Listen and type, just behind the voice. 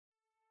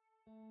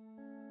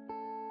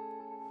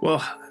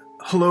Well,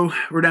 hello,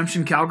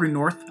 Redemption Calgary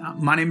North.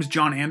 My name is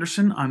John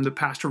Anderson. I'm the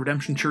pastor of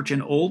Redemption Church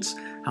in Olds.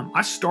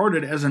 I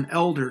started as an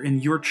elder in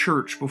your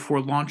church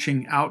before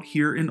launching out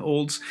here in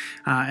Olds,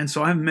 and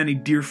so I have many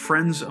dear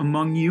friends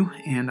among you,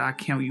 and I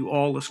count you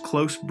all as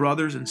close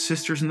brothers and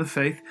sisters in the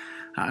faith.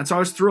 And so I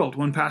was thrilled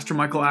when Pastor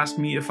Michael asked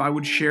me if I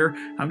would share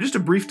just a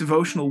brief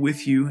devotional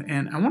with you,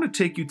 and I want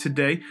to take you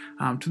today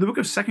to the book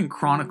of 2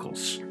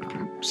 Chronicles,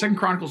 2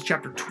 Chronicles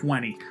chapter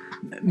 20.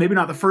 Maybe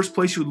not the first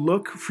place you would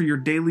look for your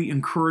daily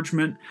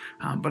encouragement,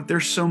 but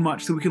there's so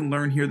much that we can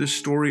learn here, this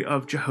story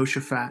of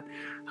Jehoshaphat.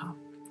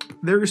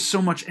 There is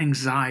so much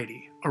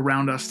anxiety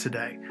around us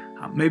today.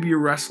 Maybe you're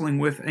wrestling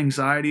with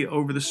anxiety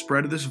over the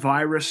spread of this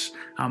virus.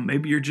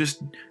 Maybe you're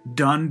just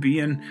done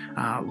being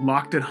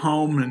locked at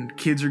home and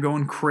kids are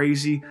going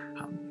crazy.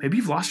 Maybe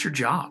you've lost your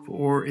job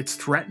or it's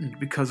threatened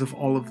because of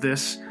all of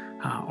this.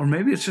 Or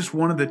maybe it's just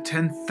one of the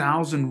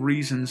 10,000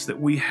 reasons that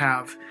we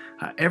have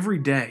every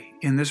day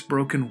in this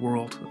broken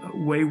world.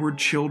 Wayward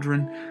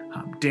children,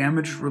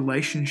 damaged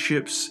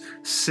relationships,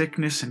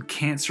 sickness and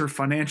cancer,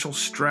 financial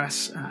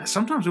stress.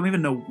 Sometimes we don't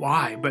even know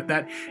why, but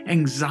that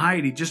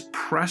anxiety just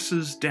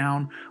presses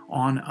down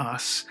on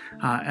us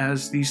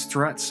as these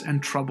threats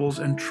and troubles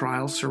and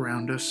trials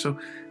surround us. So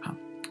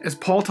as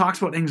Paul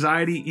talks about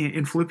anxiety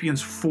in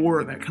Philippians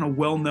 4, that kind of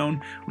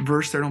well-known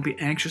verse there, don't be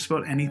anxious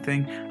about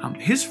anything.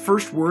 His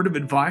first word of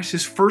advice,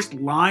 his first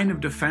line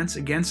of defense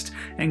against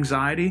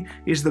anxiety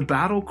is the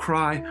battle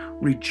cry,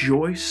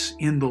 rejoice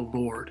in the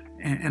Lord.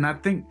 And I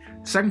think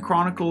 2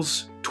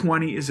 Chronicles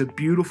 20 is a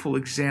beautiful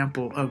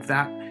example of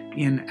that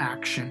in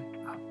action.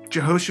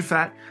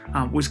 Jehoshaphat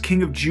was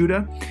king of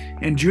Judah,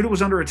 and Judah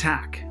was under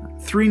attack.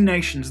 Three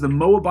nations, the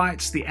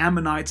Moabites, the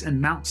Ammonites, and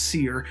Mount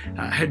Seir,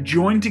 had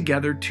joined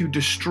together to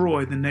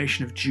destroy the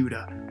nation of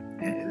Judah.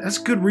 That's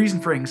good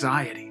reason for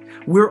anxiety.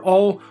 We're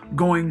all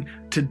going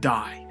to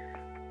die.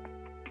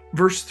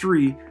 Verse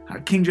 3,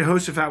 King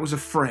Jehoshaphat was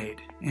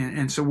afraid.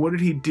 And so what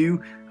did he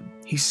do?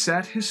 He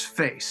set his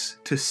face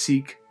to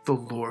seek the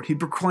Lord. He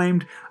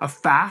proclaimed a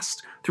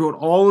fast throughout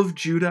all of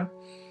Judah.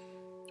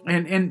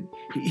 And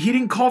he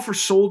didn't call for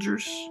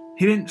soldiers.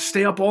 He didn't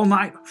stay up all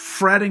night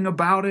fretting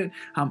about it.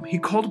 He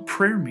called a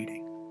prayer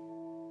meeting.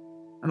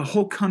 And the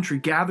whole country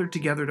gathered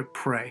together to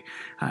pray.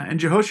 And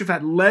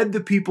Jehoshaphat led the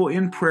people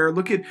in prayer.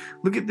 Look at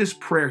this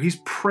prayer.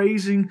 He's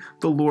praising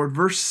the Lord.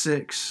 Verse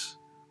 6,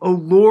 O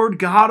Lord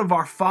God of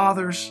our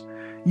fathers,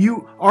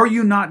 are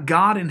you not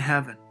God in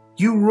heaven?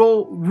 You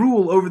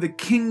rule over the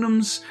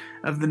kingdoms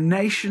of the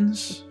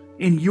nations.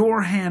 In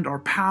your hand are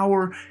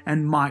power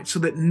and might, so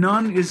that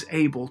none is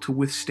able to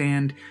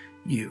withstand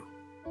you.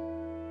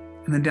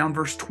 And then down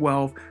verse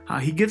 12,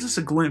 he gives us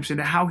a glimpse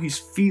into how he's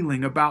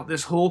feeling about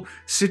this whole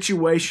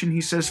situation.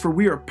 He says, for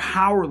we are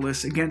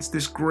powerless against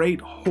this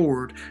great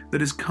horde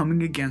that is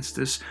coming against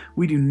us.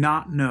 We do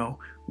not know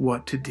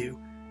what to do.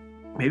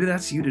 Maybe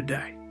that's you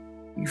today.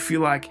 You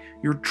feel like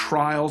your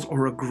trials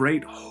are a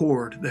great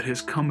horde that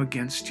has come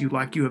against you,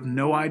 like you have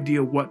no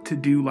idea what to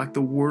do, like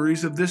the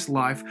worries of this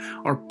life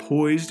are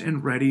poised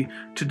and ready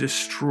to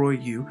destroy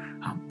you.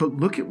 But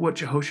look at what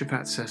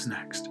Jehoshaphat says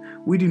next.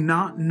 We do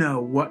not know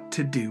what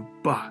to do,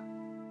 but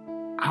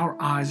our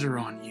eyes are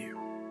on you.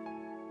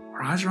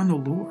 Our eyes are on the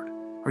Lord.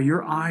 Are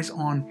your eyes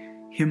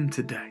on Him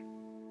today?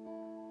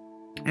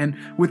 And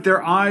with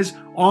their eyes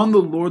on the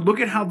Lord, look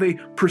at how they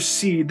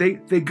proceed.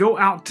 They go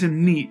out to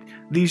meet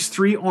these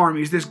three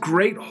armies, this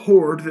great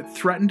horde that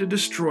threatened to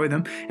destroy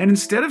them. And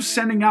instead of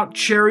sending out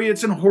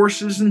chariots and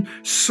horses and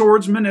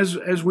swordsmen,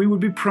 as we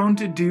would be prone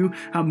to do,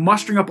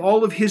 mustering up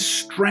all of his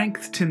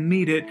strength to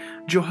meet it,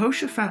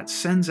 Jehoshaphat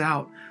sends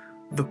out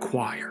the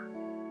choir,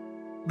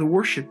 the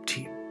worship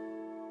team.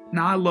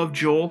 Now, I love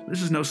Joel.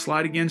 This is no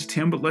slight against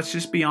him, but let's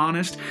just be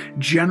honest.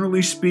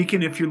 Generally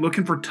speaking, if you're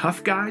looking for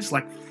tough guys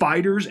like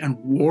fighters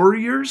and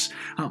warriors,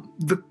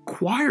 the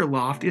choir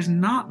loft is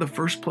not the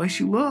first place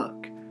you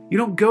look. You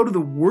don't go to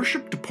the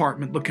worship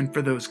department looking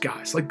for those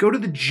guys. Like, go to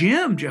the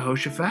gym,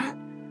 Jehoshaphat.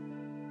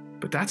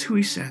 But that's who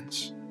he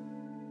sends.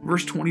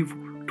 Verse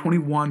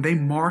 21, they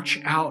march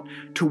out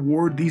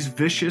toward these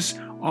vicious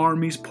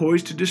armies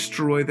poised to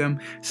destroy them,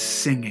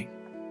 singing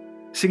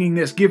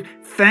this, give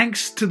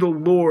thanks to the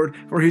Lord,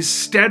 for his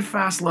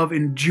steadfast love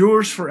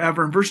endures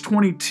forever. In verse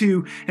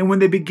 22, and when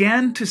they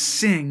began to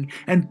sing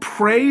and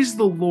praise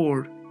the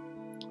Lord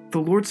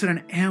set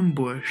an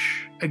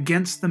ambush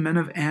against the men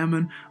of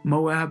Ammon,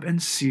 Moab,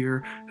 and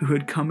Seir who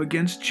had come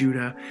against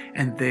Judah,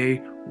 and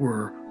they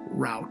were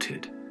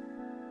routed.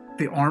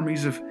 The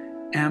armies of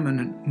Ammon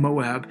and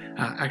Moab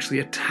actually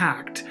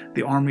attacked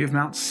the army of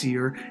Mount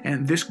Seir,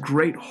 and this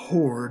great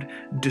horde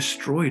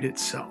destroyed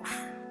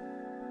itself.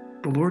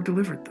 The Lord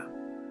delivered them.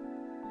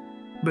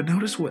 But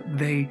notice what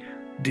they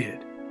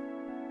did.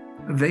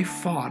 They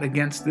fought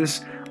against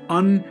this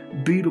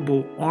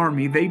unbeatable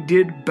army. They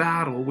did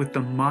battle with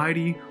the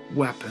mighty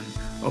weapon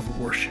of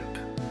worship.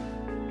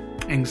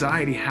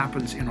 Anxiety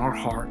happens in our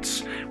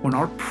hearts when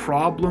our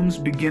problems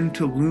begin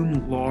to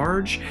loom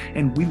large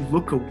and we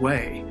look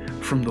away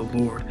from the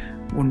Lord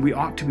when we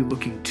ought to be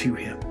looking to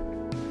Him.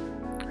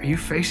 Are you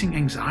facing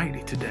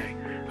anxiety today?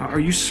 Are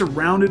you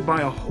surrounded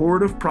by a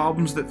horde of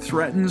problems that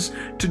threatens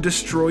to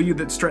destroy you,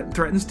 that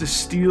threatens to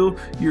steal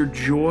your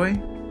joy?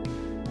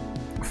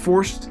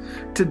 Forced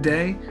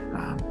today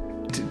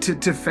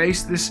to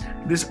face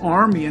this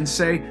army and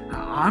say,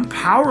 I'm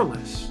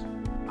powerless.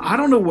 I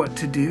don't know what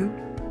to do.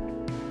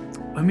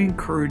 Let me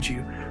encourage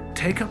you,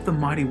 take up the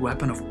mighty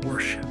weapon of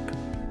worship.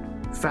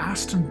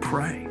 Fast and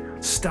pray.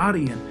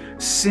 Study and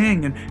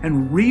sing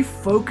and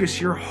refocus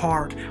your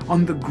heart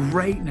on the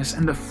greatness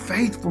and the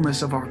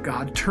faithfulness of our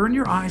God. Turn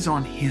your eyes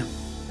on Him.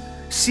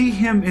 See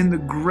Him in the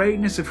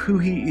greatness of who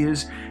He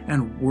is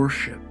and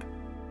worship.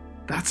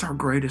 That's our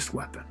greatest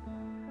weapon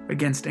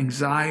against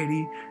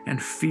anxiety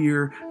and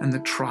fear and the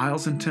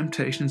trials and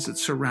temptations that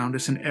surround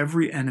us and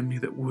every enemy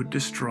that would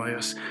destroy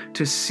us,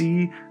 to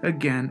see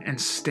again and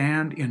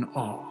stand in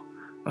awe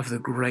of the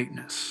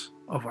greatness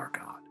of our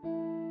God.